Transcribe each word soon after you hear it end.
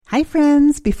Hi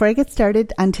friends, before I get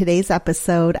started on today's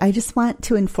episode, I just want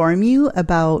to inform you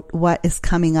about what is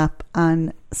coming up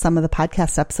on some of the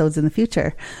podcast episodes in the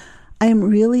future. I am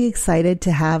really excited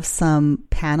to have some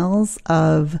panels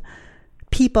of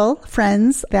people,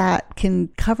 friends that can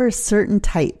cover certain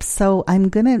types. So I'm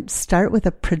going to start with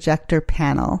a projector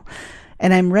panel.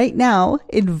 And I'm right now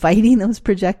inviting those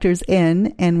projectors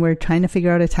in, and we're trying to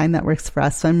figure out a time that works for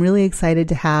us. So I'm really excited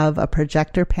to have a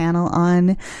projector panel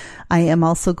on. I am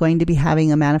also going to be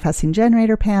having a manifesting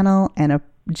generator panel and a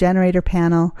generator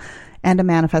panel and a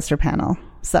manifestor panel.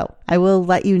 So I will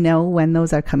let you know when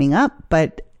those are coming up,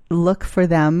 but look for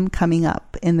them coming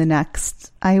up in the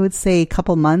next, I would say,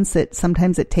 couple months.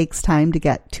 Sometimes it takes time to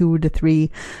get 2 to 3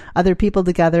 other people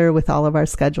together with all of our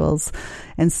schedules.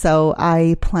 And so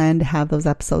I plan to have those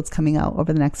episodes coming out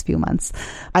over the next few months.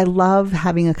 I love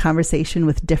having a conversation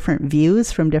with different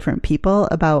views from different people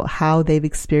about how they've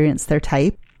experienced their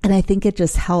type. And I think it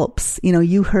just helps. You know,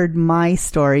 you heard my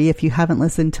story. If you haven't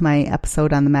listened to my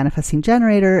episode on the manifesting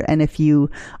generator, and if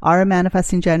you are a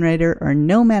manifesting generator or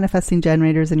know manifesting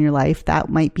generators in your life, that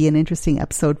might be an interesting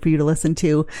episode for you to listen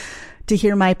to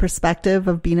hear my perspective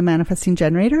of being a manifesting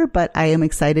generator. But I am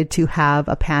excited to have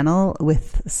a panel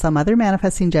with some other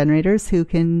manifesting generators who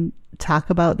can talk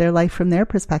about their life from their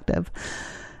perspective.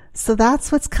 So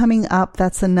that's what's coming up.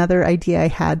 That's another idea I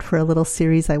had for a little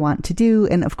series I want to do.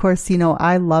 And of course, you know,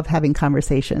 I love having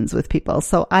conversations with people.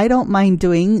 So I don't mind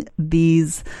doing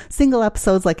these single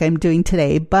episodes like I'm doing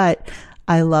today, but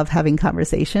I love having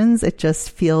conversations. It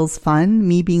just feels fun.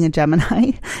 Me being a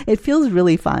Gemini, it feels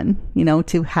really fun, you know,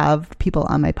 to have people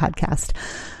on my podcast.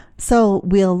 So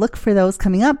we'll look for those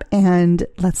coming up, and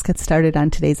let's get started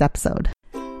on today's episode.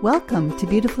 Welcome to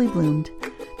Beautifully Bloomed,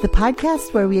 the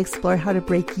podcast where we explore how to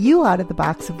break you out of the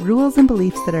box of rules and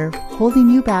beliefs that are holding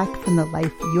you back from the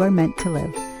life you are meant to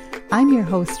live. I'm your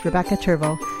host, Rebecca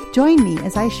Turvo. Join me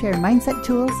as I share mindset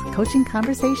tools, coaching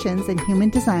conversations, and human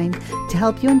design to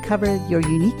help you uncover your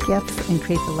unique gifts and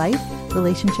create the life,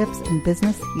 relationships, and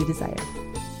business you desire.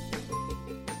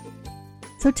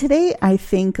 So today, I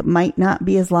think, might not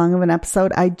be as long of an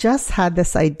episode. I just had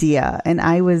this idea, and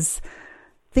I was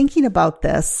thinking about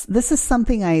this. This is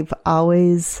something I've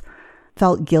always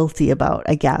felt guilty about,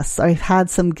 I guess. I've had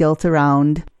some guilt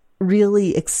around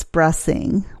really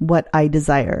expressing what I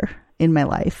desire in my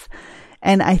life.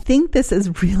 And I think this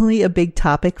is really a big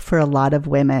topic for a lot of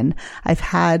women. I've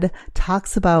had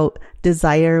talks about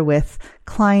desire with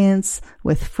clients,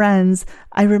 with friends.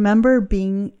 I remember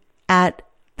being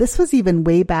this was even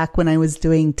way back when I was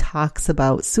doing talks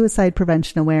about suicide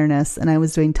prevention awareness, and I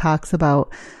was doing talks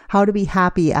about how to be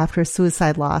happy after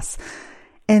suicide loss.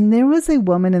 And there was a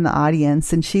woman in the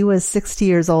audience, and she was 60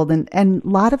 years old. And a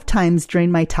lot of times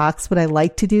during my talks, what I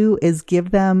like to do is give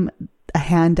them a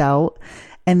handout.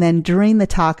 And then during the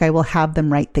talk, I will have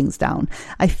them write things down.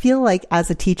 I feel like as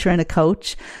a teacher and a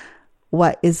coach,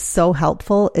 what is so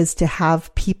helpful is to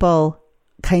have people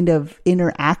kind of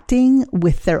interacting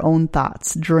with their own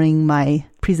thoughts during my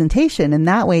presentation. And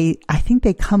that way, I think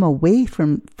they come away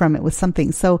from it with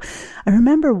something. So I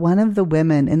remember one of the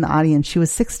women in the audience, she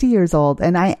was 60 years old,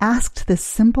 and I asked this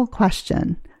simple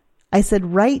question. I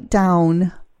said, write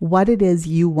down what it is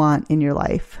you want in your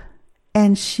life.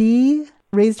 And she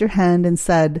raised her hand and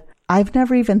said, I've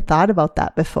never even thought about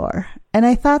that before. And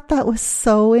I thought that was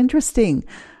so interesting.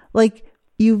 Like,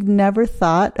 you've never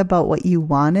thought about what you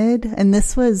wanted. And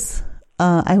this was,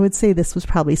 I would say this was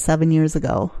probably 7 years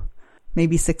ago,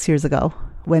 maybe 6 years ago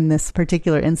when this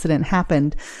particular incident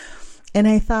happened. And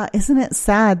I thought, isn't it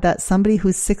sad that somebody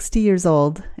who's 60 years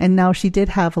old, and now she did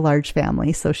have a large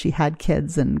family, so she had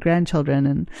kids and grandchildren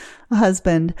and a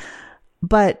husband.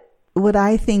 But what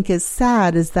I think is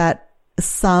sad is that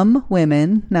some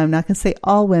women, now I'm not going to say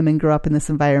all women grew up in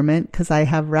this environment, because I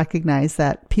have recognized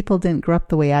that people didn't grow up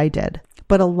the way I did.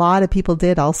 But a lot of people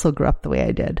did also grow up the way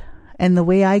I did. And the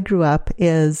way I grew up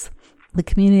is the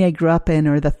community I grew up in,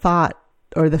 or the thought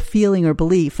or the feeling or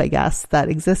belief, I guess, that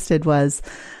existed was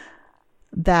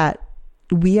that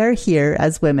we are here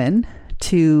as women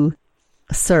to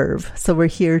serve. So we're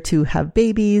here to have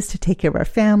babies, to take care of our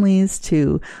families,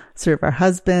 to serve our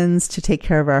husbands, to take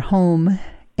care of our home.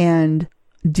 And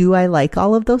do I like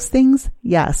all of those things?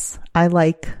 Yes. I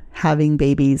like having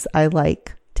babies. I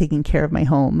like taking care of my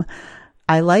home.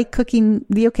 I like cooking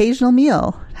the occasional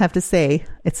meal. I have to say,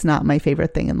 it's not my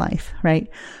favorite thing in life, right?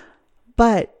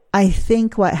 But I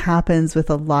think what happens with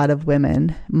a lot of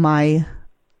women,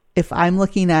 if I'm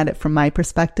looking at it from my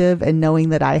perspective and knowing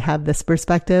that I have this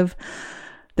perspective,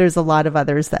 there's a lot of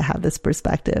others that have this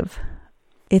perspective.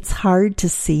 It's hard to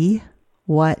see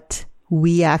what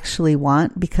we actually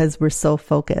want because we're so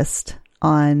focused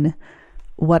on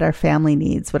what our family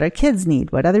needs, what our kids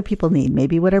need, what other people need,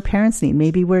 maybe what our parents need.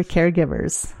 Maybe we're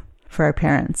caregivers for our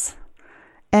parents.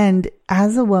 And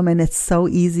as a woman, it's so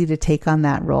easy to take on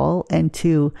that role and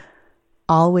to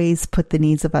always put the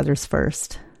needs of others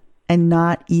first and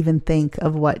not even think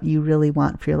of what you really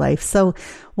want for your life. So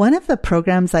one of the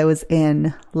programs I was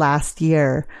in last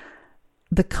year,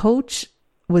 the coach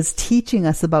was teaching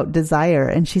us about desire,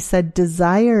 and she said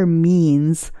desire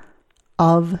means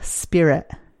of spirit.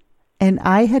 And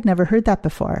I had never heard that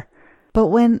before. But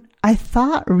when I've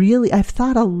thought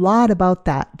a lot about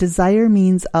that. Desire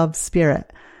means of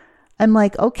spirit. I'm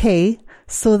like, okay,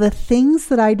 so the things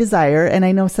that I desire, and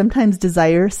I know sometimes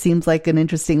desire seems like an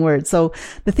interesting word. So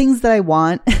the things that I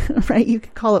want, right? You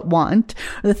could call it want,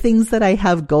 or the things that I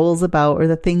have goals about, or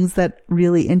the things that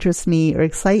really interest me or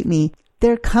excite me,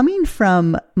 they're coming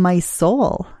from my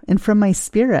soul and from my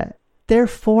spirit. They're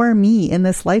for me in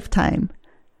this lifetime.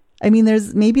 I mean,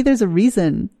 there's a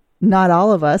reason not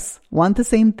all of us want the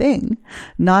same thing.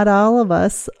 Not all of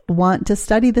us want to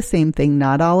study the same thing.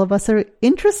 Not all of us are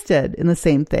interested in the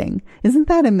same thing. Isn't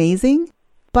that amazing?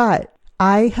 But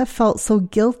I have felt so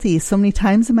guilty so many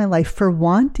times in my life for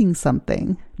wanting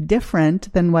something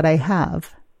different than what I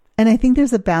have. And I think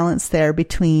there's a balance there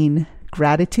between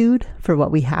gratitude for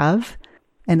what we have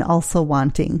and also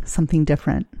wanting something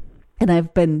different. And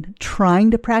I've been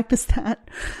trying to practice that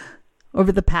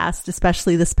over the past,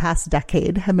 especially this past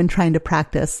decade. I've been trying to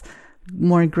practice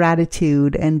more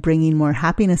gratitude and bringing more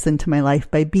happiness into my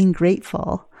life by being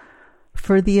grateful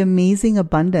for the amazing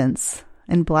abundance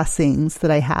and blessings that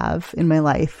I have in my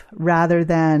life, rather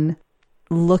than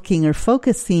looking or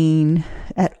focusing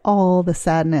at all the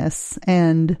sadness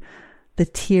and the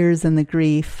tears and the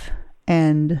grief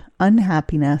and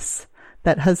unhappiness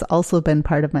that has also been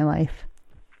part of my life.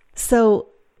 So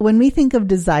when we think of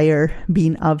desire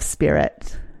being of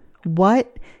spirit,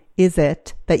 what is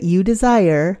it that you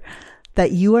desire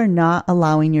that you are not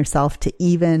allowing yourself to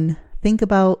even think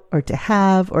about or to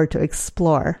have or to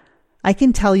explore? I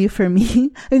can tell you for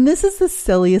me, and this is the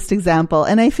silliest example,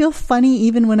 and I feel funny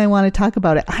even when I want to talk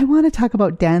about it. I want to talk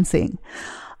about dancing.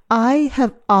 I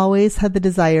have always had the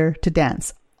desire to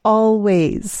dance.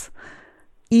 Always.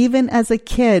 Even as a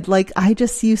kid, like I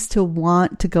just used to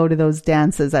want to go to those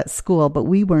dances at school, but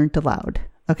we weren't allowed.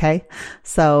 Okay.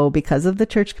 So because of the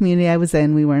church community I was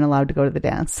in, we weren't allowed to go to the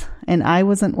dance. And I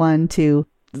wasn't one to,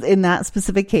 in that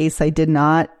specific case, I did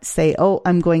not say, oh,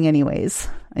 I'm going anyways.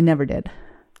 I never did.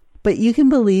 But you can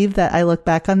believe that I look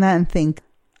back on that and think,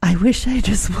 I wish I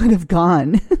just would have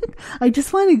gone. I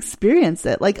just want to experience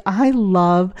it. Like I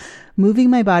love moving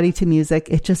my body to music.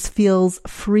 It just feels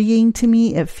freeing to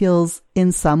me. It feels,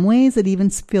 in some ways, it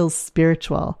even feels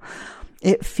spiritual.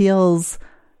 It feels,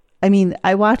 I mean,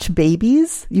 I watch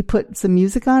babies. You put some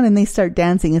music on and they start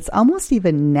dancing. It's almost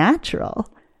even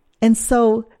natural. And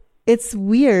so it's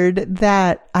weird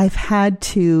that I've had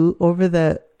to, over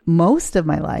the most of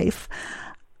my life,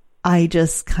 I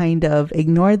just kind of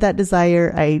ignored that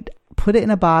desire. I put it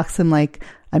in a box and like,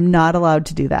 I'm not allowed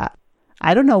to do that.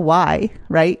 I don't know why,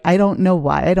 right? I don't know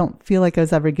why. I don't feel like I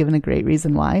was ever given a great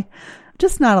reason why.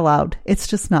 Just not allowed. It's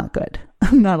just not good.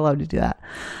 I'm not allowed to do that.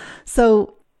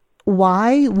 So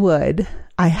why would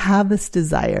I have this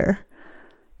desire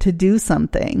to do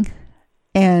something?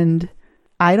 And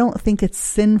I don't think it's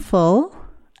sinful.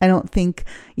 I don't think,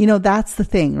 that's the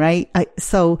thing, right?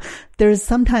 So there's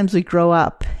sometimes we grow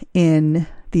up in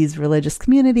these religious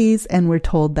communities and we're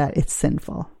told that it's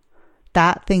sinful.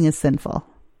 That thing is sinful.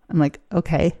 I'm like,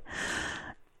 okay.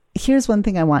 Here's one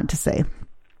thing I want to say.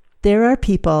 There are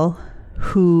people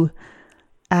who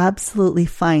absolutely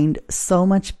find so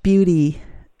much beauty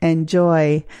and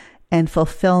joy and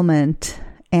fulfillment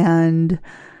and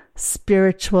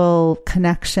spiritual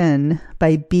connection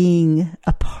by being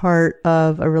a part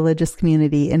of a religious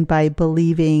community and by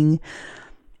believing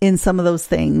in some of those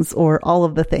things or all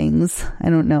of the things. I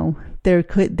don't know. There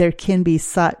can be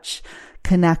such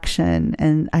connection,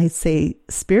 and I'd say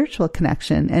spiritual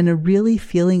connection, and a really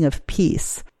feeling of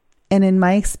peace. And in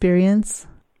my experience,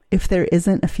 if there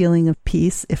isn't a feeling of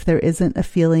peace, if there isn't a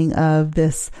feeling of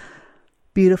this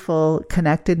beautiful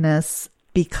connectedness,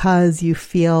 because you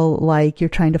feel like you're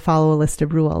trying to follow a list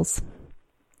of rules.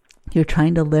 You're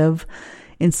trying to live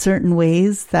in certain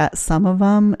ways that some of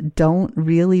them don't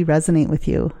really resonate with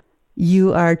you.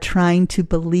 You are trying to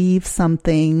believe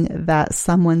something that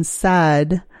someone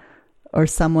said or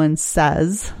someone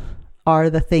says are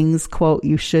the things, quote,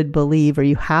 you should believe or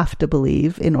you have to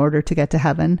believe in order to get to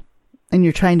heaven. And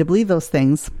you're trying to believe those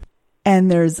things. And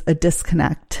there's a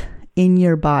disconnect in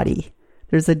your body.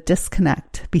 There's a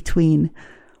disconnect between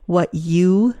what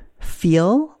you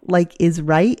feel like is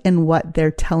right and what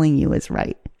they're telling you is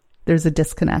right. there's a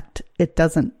disconnect. It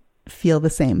doesn't feel the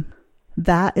same.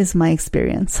 That is my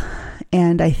experience.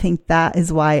 And I think that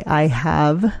is why I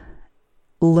have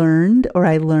learned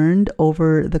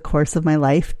over the course of my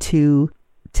life to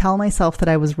tell myself that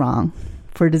I was wrong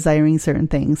for desiring certain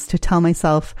things, to tell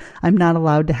myself I'm not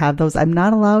allowed to have those. I'm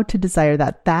not allowed to desire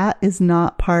that. That is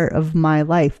not part of my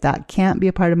life. That can't be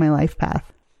a part of my life path.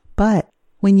 But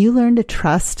when you learn to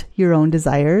trust your own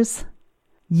desires,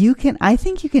 I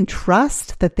think you can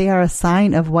trust that they are a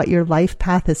sign of what your life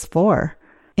path is for.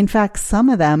 In fact, some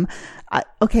of them,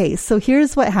 okay, so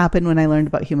here's what happened when I learned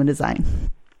about human design.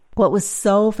 What was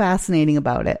so fascinating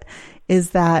about it is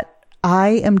that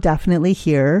I am definitely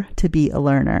here to be a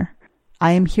learner.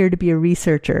 I am here to be a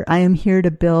researcher. I am here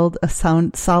to build a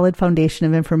solid foundation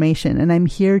of information, and I'm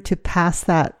here to pass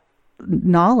that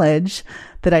knowledge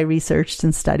that I researched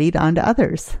and studied on to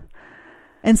others.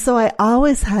 And so I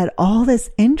always had all this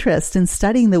interest in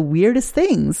studying the weirdest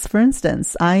things. For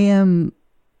instance, I am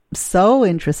so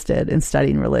interested in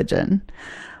studying religion.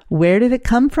 Where did it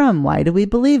come from? Why do we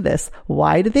believe this?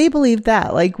 Why do they believe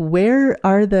that? Like, where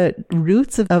are the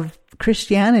roots of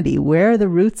Christianity? Where are the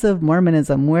roots of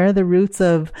Mormonism? Where are the roots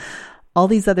of all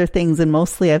these other things? And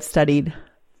mostly I've studied,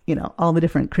 all the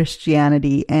different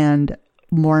Christianity and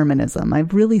Mormonism.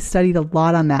 I've really studied a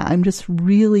lot on that. I'm just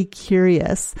really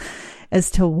curious as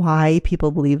to why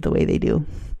people believe the way they do,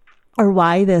 or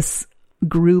why this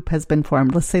group has been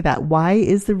formed. Let's say that. Why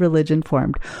is the religion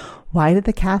formed? Why did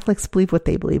the Catholics believe what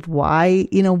they believe? Why,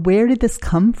 where did this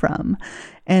come from?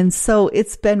 And so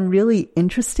it's been really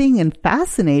interesting and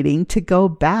fascinating to go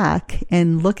back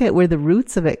and look at where the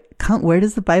roots of it come. Where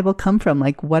does the Bible come from?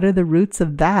 Like, what are the roots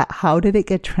of that? How did it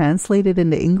get translated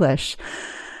into English?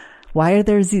 Why are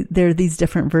there these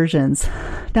different versions?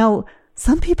 Now,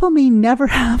 some people may never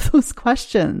have those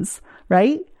questions,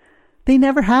 right? They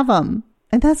never have them.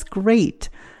 And that's great.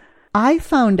 I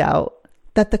found out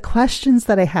that the questions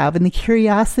that I have and the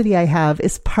curiosity I have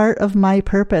is part of my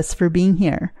purpose for being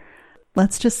here.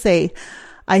 Let's just say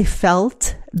I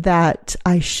felt that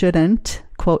I shouldn't,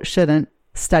 quote, shouldn't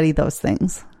study those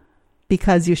things,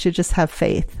 because you should just have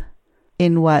faith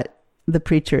in what the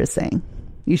preacher is saying.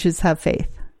 You should just have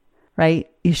faith, right?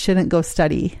 You shouldn't go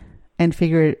study and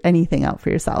figure anything out for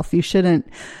yourself. You shouldn't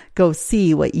go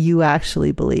see what you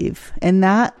actually believe. And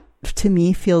that, to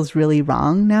me, feels really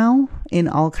wrong now in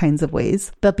all kinds of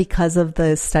ways. But because of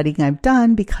the studying I've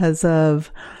done, because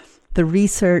of the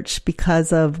research,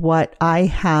 because of what I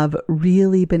have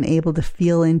really been able to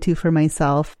feel into for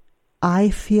myself, I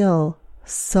feel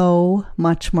so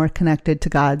much more connected to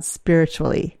God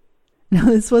spiritually. Now,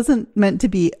 this wasn't meant to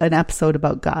be an episode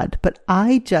about God, but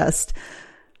I just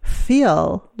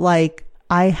feel like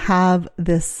I have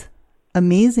this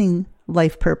amazing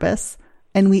life purpose,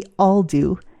 and we all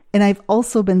do. And I've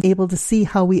also been able to see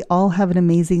how we all have an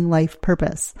amazing life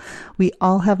purpose. We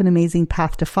all have an amazing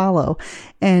path to follow.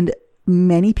 And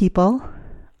many people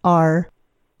are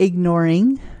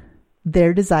ignoring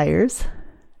their desires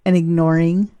and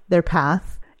ignoring their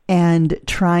path and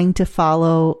trying to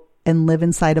follow and live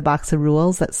inside a box of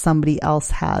rules that somebody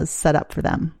else has set up for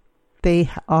them. They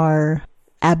are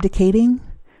abdicating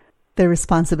their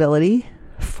responsibility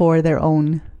for their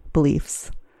own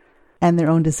beliefs and their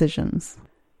own decisions.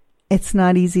 It's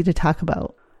not easy to talk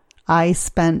about. I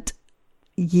spent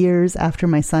years after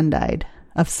my son died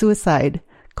of suicide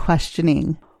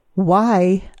questioning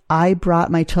why I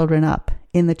brought my children up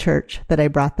in the church that I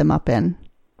brought them up in,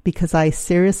 because I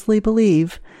seriously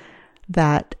believe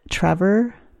that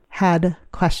Trevor had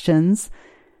questions.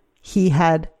 He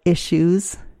had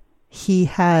issues. He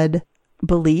had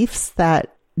beliefs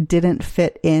that didn't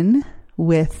fit in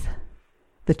with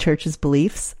the church's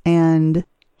beliefs, and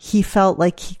he felt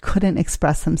like he couldn't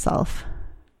express himself.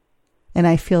 And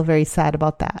I feel very sad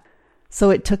about that. So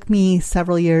it took me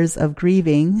several years of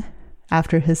grieving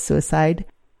after his suicide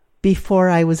before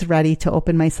I was ready to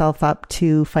open myself up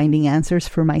to finding answers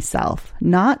for myself,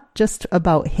 not just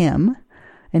about him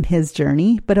and his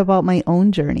journey, but about my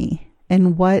own journey.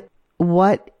 And what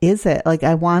is it? Like,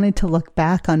 I wanted to look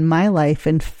back on my life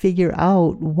and figure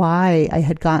out why I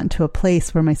had gotten to a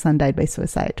place where my son died by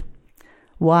suicide.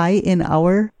 Why in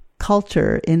our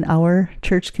culture, in our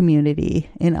church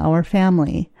community, in our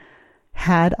family,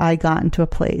 had I gotten to a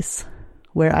place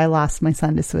where I lost my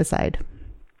son to suicide?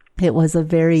 It was a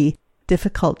very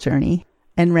difficult journey.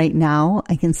 And right now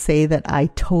I can say that I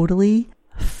totally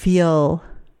feel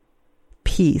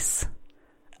peace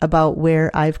about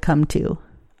where I've come to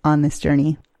on this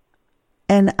journey.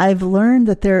 And I've learned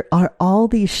that there are all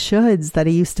these shoulds that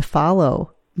I used to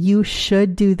follow. You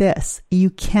should do this. You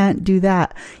can't do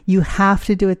that. You have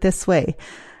to do it this way.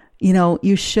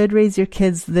 You should raise your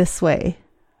kids this way.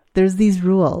 There's these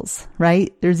rules,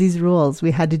 right? There's these rules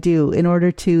we had to do in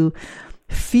order to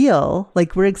feel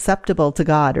like we're acceptable to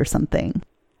God or something.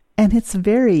 And it's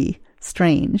very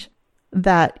strange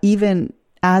that even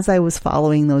as I was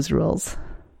following those rules,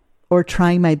 or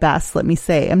trying my best, let me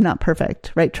say, I'm not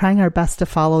perfect, right? Trying our best to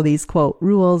follow these quote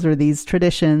rules or these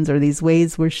traditions or these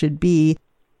ways we should be.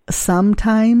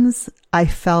 Sometimes I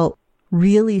felt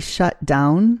really shut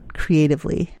down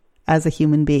creatively as a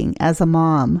human being, as a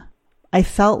mom. I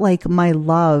felt like my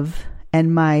love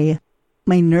and my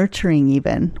nurturing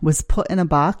even was put in a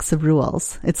box of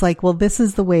rules. It's like, well, this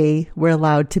is the way we're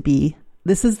allowed to be.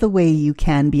 This is the way you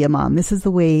can be a mom. This is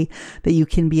the way that you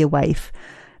can be a wife.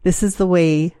 This is the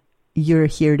way you're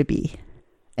here to be.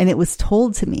 And it was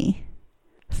told to me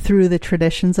through the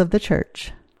traditions of the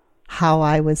church how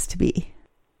I was to be.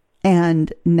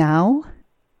 And now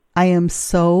I am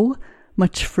so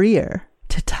much freer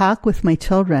to talk with my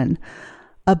children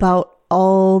about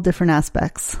all different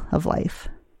aspects of life,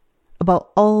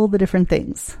 about all the different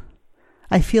things.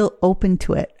 I feel open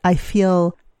to it. I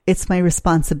feel it's my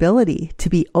responsibility to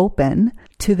be open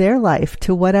to their life,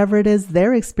 to whatever it is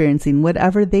they're experiencing,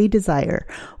 whatever they desire,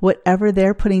 whatever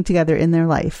they're putting together in their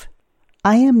life.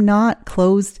 I am not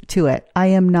closed to it. I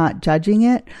am not judging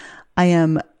it.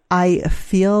 I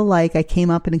feel like I came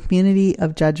up in a community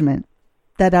of judgment,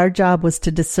 that our job was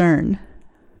to discern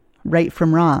right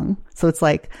from wrong. So it's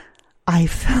like, I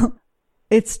felt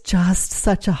it's just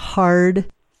such a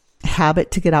hard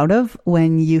habit to get out of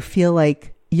when you feel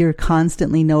like you're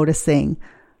constantly noticing,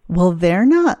 well, they're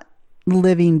not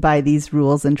living by these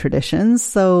rules and traditions.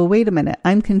 So wait a minute,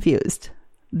 I'm confused.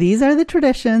 These are the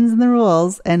traditions and the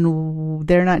rules, and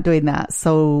they're not doing that.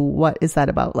 So what is that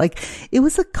about? Like, it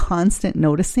was a constant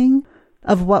noticing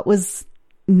of what was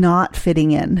not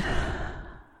fitting in.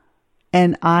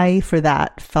 And I, for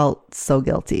that, felt so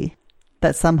guilty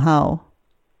that somehow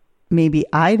maybe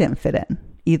I didn't fit in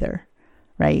either,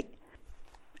 right?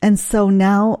 And so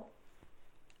now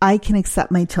I can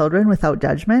accept my children without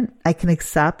judgment. I can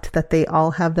accept that they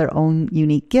all have their own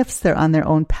unique gifts. They're on their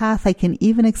own path. I can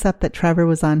even accept that Trevor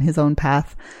was on his own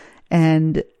path,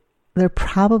 and there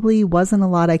probably wasn't a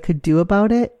lot I could do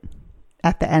about it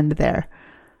at the end there.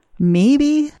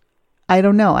 Maybe, I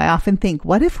don't know. I often think,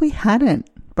 what if we hadn't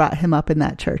brought him up in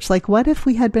that church? Like, what if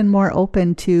we had been more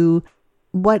open to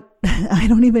what, I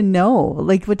don't even know,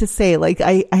 like what to say. Like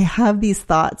I have these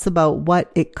thoughts about what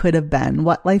it could have been,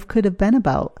 what life could have been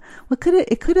about.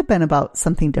 It could have been about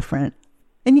something different,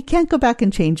 and you can't go back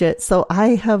and change it. So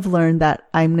I have learned that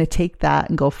I'm going to take that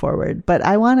and go forward, but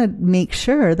I want to make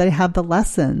sure that I have the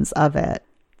lessons of it.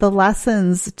 The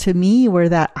lessons to me were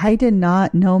that I did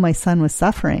not know my son was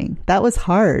suffering. That was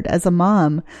hard as a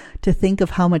mom, to think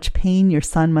of how much pain your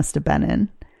son must have been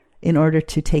in order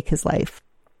to take his life.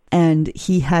 And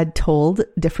he had told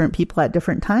different people at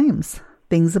different times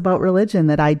things about religion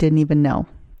that I didn't even know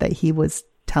that he was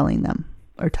telling them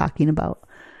or talking about.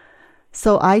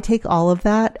 So I take all of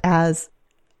that as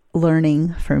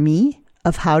learning for me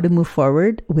of how to move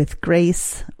forward with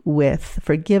grace, with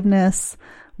forgiveness,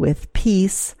 with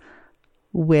peace,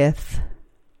 with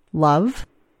love,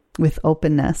 with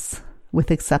openness,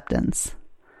 with acceptance.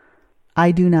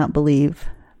 I do not believe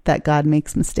that God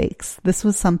makes mistakes. This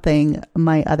was something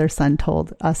my other son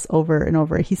told us over and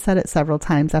over. He said it several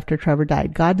times after Trevor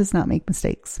died. God does not make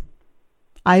mistakes.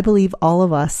 I believe all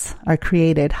of us are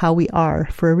created how we are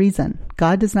for a reason.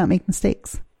 God does not make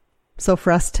mistakes. So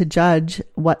for us to judge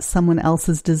what someone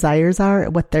else's desires are,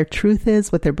 what their truth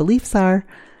is, what their beliefs are,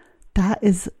 that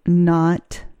is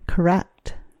not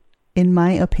correct. In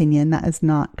my opinion, that is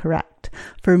not correct.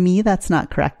 For me, that's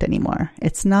not correct anymore.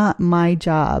 It's not my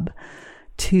job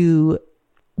to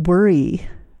worry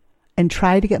and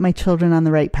try to get my children on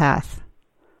the right path.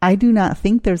 I do not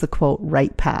think there's a quote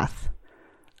right path.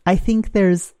 I think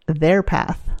there's their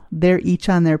path. They're each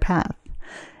on their path.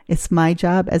 It's my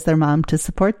job as their mom to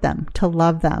support them, to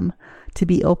love them, to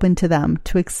be open to them,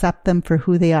 to accept them for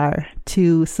who they are,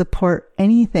 to support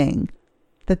anything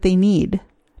that they need,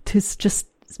 to just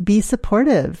be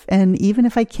supportive. And even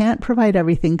if I can't provide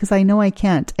everything, because I know I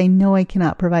can't, I know I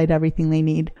cannot provide everything they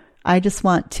need, I just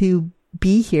want to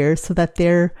be here so that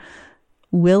they're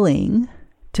willing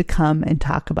to come and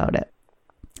talk about it.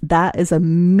 That is a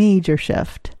major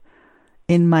shift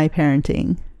in my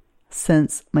parenting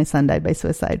since my son died by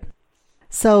suicide.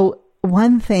 So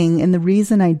one thing, and the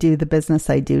reason I do the business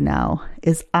I do now,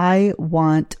 is I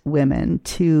want women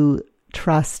to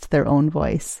trust their own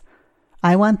voice.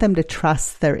 I want them to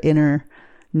trust their inner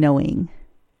knowing.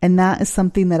 And that is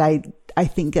something that I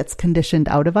think gets conditioned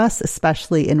out of us,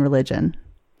 especially in religion.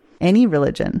 Any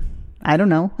religion. I don't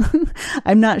know.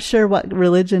 I'm not sure what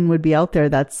religion would be out there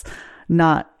that's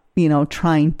not,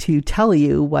 trying to tell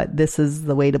you what this is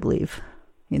the way to believe.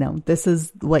 This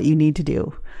is what you need to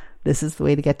do. This is the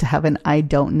way to get to heaven. I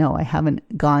don't know. I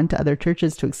haven't gone to other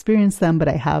churches to experience them, but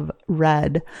I have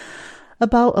read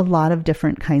about a lot of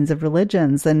different kinds of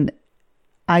religions. And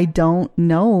I don't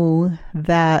know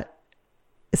that,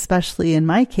 especially in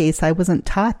my case, I wasn't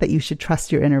taught that you should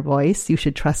trust your inner voice. You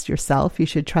should trust yourself. You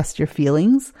should trust your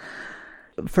feelings.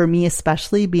 For me,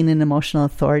 especially being an emotional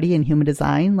authority in human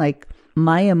design, like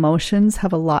my emotions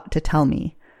have a lot to tell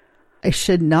me. I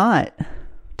should not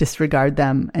disregard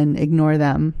them and ignore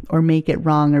them or make it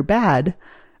wrong or bad.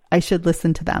 I should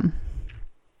listen to them.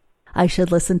 I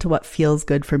should listen to what feels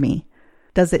good for me.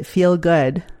 Does it feel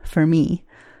good for me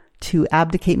to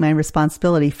abdicate my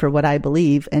responsibility for what I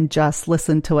believe and just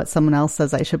listen to what someone else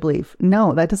says I should believe?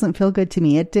 No, that doesn't feel good to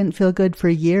me. It didn't feel good for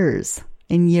years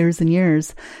and years and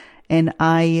years. And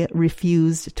I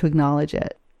refused to acknowledge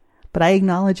it. But I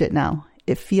acknowledge it now.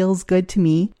 It feels good to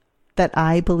me that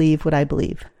I believe what I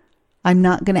believe. I'm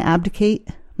not going to abdicate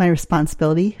my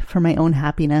responsibility for my own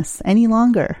happiness any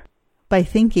longer by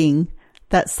thinking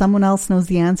that someone else knows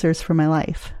the answers for my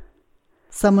life.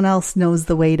 Someone else knows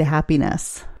the way to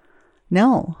happiness.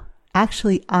 No,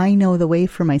 actually, I know the way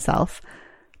for myself,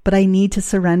 but I need to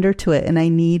surrender to it and I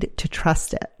need to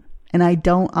trust it. And I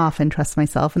don't often trust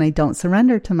myself and I don't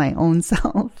surrender to my own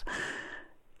self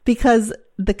because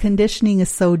the conditioning is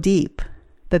so deep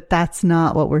that that's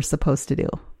not what we're supposed to do.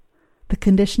 The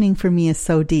conditioning for me is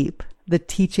so deep, the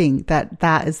teaching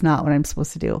that is not what I'm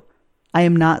supposed to do. I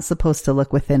am not supposed to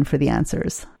look within for the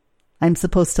answers. I'm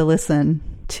supposed to listen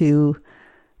to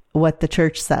what the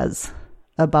church says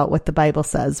about what the Bible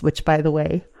says, which, by the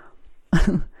way,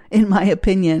 in my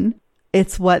opinion,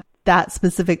 it's what that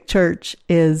specific church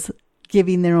is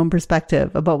giving their own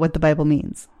perspective about what the Bible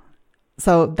means.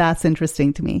 So that's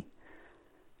interesting to me.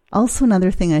 Also,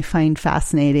 another thing I find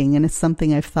fascinating, and it's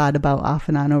something I've thought about off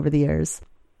and on over the years.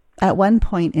 At one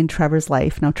point in Trevor's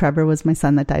life, now Trevor was my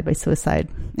son that died by suicide,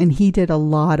 and he did a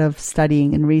lot of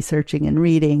studying and researching and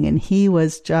reading, and he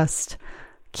was just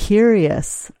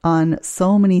curious on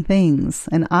so many things.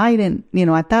 And I didn't,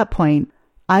 at that point,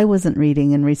 I wasn't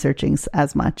reading and researching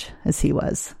as much as he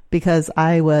was because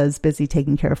I was busy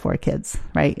taking care of 4 kids,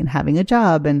 right? And having a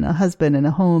job and a husband and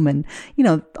a home and,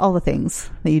 all the things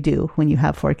that you do when you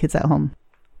have 4 kids at home.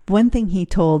 One thing he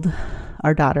told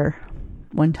our daughter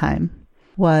one time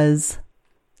was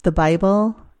the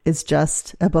Bible is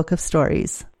just a book of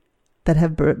stories that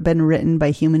have been written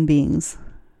by human beings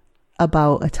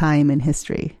about a time in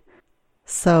history.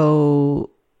 So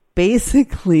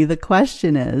basically the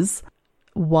question is,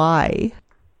 why?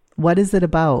 What is it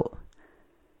about?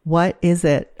 What is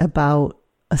it about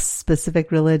a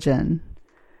specific religion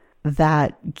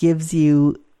that gives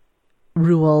you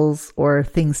rules or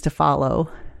things to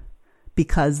follow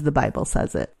because the Bible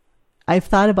says it? I've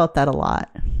thought about that a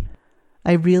lot.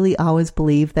 I really always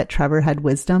believed that Trevor had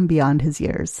wisdom beyond his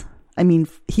years. I mean,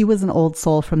 he was an old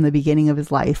soul from the beginning of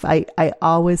his life. I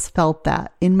always felt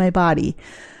that in my body.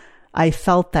 I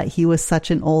felt that he was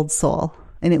such an old soul.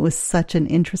 And it was such an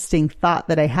interesting thought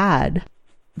that I had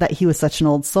that he was such an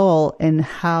old soul and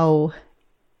how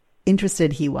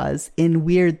interested he was in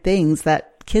weird things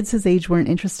that kids his age weren't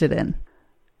interested in.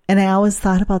 And I always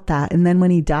thought about that. And then when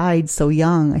he died so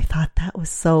young, I thought that was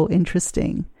so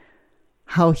interesting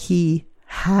how he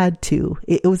had to.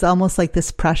 It was almost like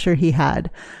this pressure he had,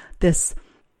 this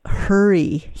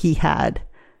hurry he had,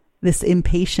 this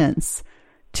impatience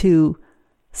to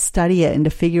study it and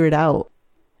to figure it out.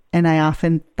 And I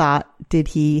often thought, did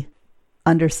he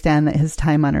understand that his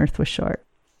time on earth was short?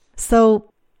 So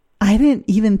I didn't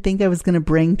even think I was going to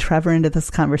bring Trevor into this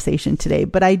conversation today,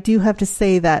 but I do have to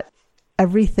say that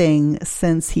everything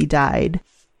since he died,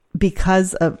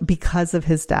 because of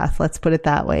his death, let's put it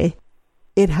that way,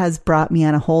 it has brought me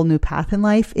on a whole new path in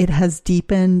life. It has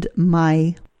deepened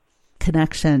my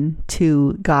connection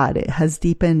to God. It has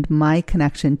deepened my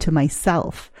connection to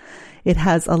myself. It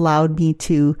has allowed me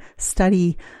to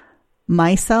study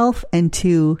myself and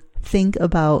to think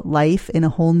about life in a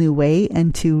whole new way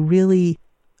and to really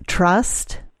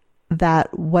trust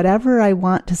that whatever I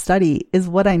want to study is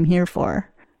what I'm here for.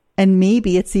 And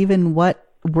maybe it's even what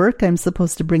work I'm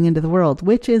supposed to bring into the world,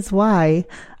 which is why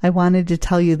I wanted to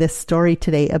tell you this story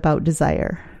today about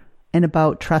desire and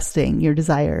about trusting your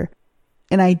desire.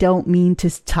 And I don't mean to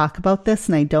talk about this,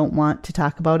 and I don't want to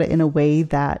talk about it in a way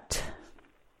that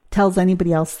tells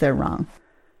anybody else they're wrong.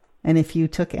 And if you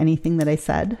took anything that I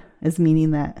said as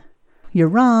meaning that you're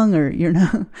wrong or you're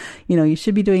not, you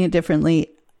should be doing it differently,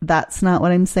 that's not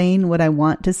what I'm saying. What I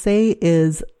want to say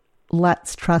is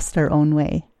let's trust our own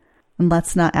way and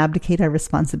let's not abdicate our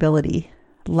responsibility.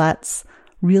 Let's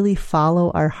really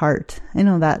follow our heart. I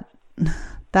know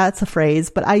that's a phrase,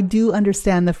 but I do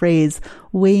understand the phrase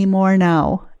way more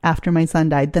now after my son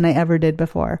died than I ever did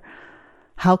before.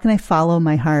 How can I follow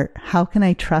my heart? How can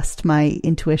I trust my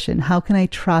intuition? How can I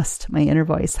trust my inner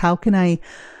voice? How can I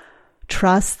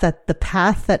trust that the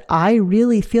path that I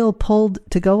really feel pulled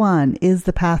to go on is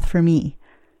the path for me,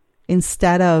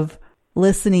 instead of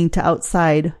listening to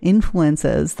outside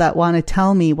influences that want to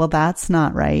tell me, well, that's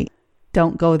not right.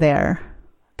 Don't go there.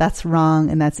 That's wrong,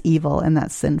 and that's evil, and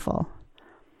that's sinful.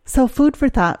 So food for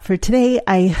thought for today.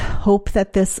 I hope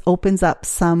that this opens up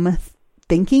some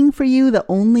thinking for you. The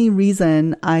only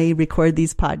reason I record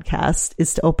these podcasts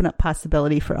is to open up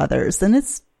possibility for others. And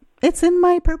it's in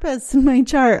my purpose, in my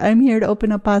chart. I'm here to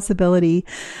open up possibility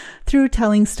through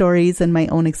telling stories and my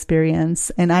own experience.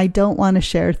 And I don't want to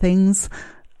share things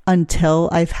until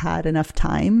I've had enough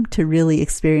time to really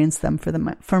experience them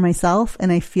for myself.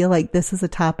 And I feel like this is a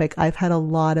topic I've had a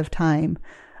lot of time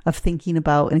of thinking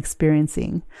about and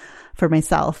experiencing for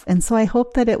myself. And so I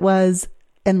hope that it was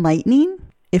enlightening.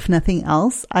 If nothing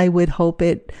else, I would hope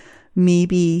it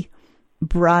maybe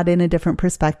brought in a different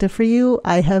perspective for you.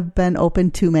 I have been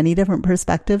open to many different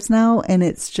perspectives now, and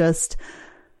it's just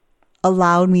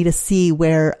allowed me to see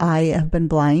where I have been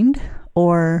blind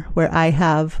or where I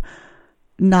have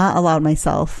not allowed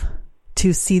myself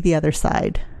to see the other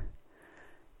side.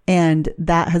 And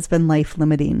that has been life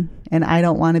limiting. And I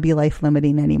don't want to be life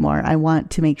limiting anymore. I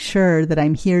want to make sure that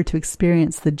I'm here to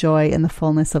experience the joy and the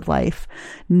fullness of life,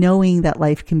 knowing that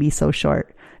life can be so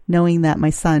short, knowing that my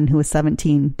son, who was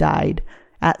 17, died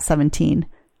at 17,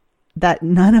 that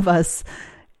none of us,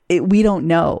 we don't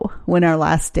know when our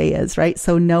last day is, right?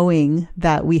 So knowing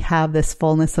that we have this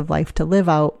fullness of life to live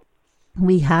out,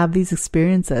 we have these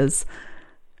experiences.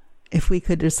 If we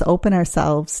could just open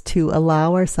ourselves to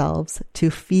allow ourselves to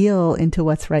feel into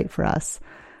what's right for us,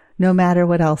 no matter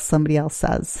what else somebody else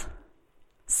says.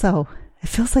 So it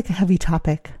feels like a heavy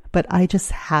topic, but I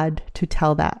just had to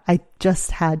tell that. I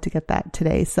just had to get that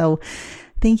today. So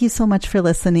thank you so much for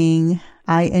listening.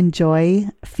 I enjoy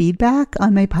feedback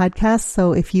on my podcast.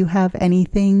 So if you have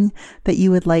anything that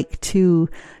you would like to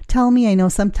tell me, I know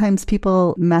sometimes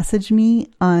people message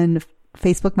me on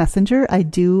Facebook Messenger. I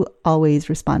do always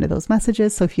respond to those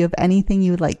messages. So if you have anything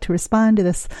you would like to respond to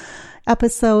this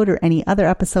episode or any other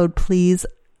episode, please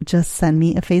just send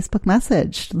me a Facebook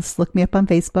message. Just look me up on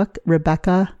Facebook.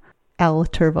 Rebecca L.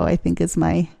 Turvo, I think is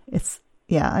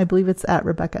I believe it's at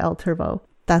Rebecca L. Turvo.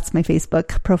 That's my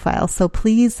Facebook profile. So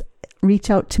please reach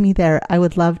out to me there. I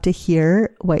would love to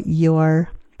hear what your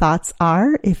thoughts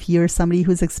are. If you're somebody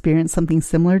who's experienced something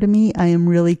similar to me, I am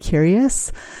really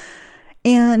curious.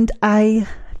 And I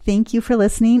thank you for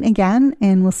listening again,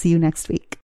 and we'll see you next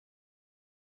week.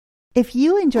 If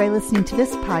you enjoy listening to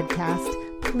this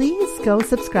podcast, please go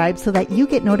subscribe so that you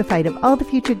get notified of all the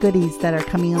future goodies that are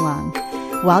coming along.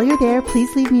 While you're there, please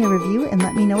leave me a review and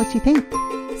let me know what you think.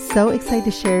 So excited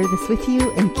to share this with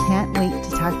you and can't wait to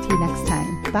talk to you next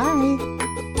time. Bye.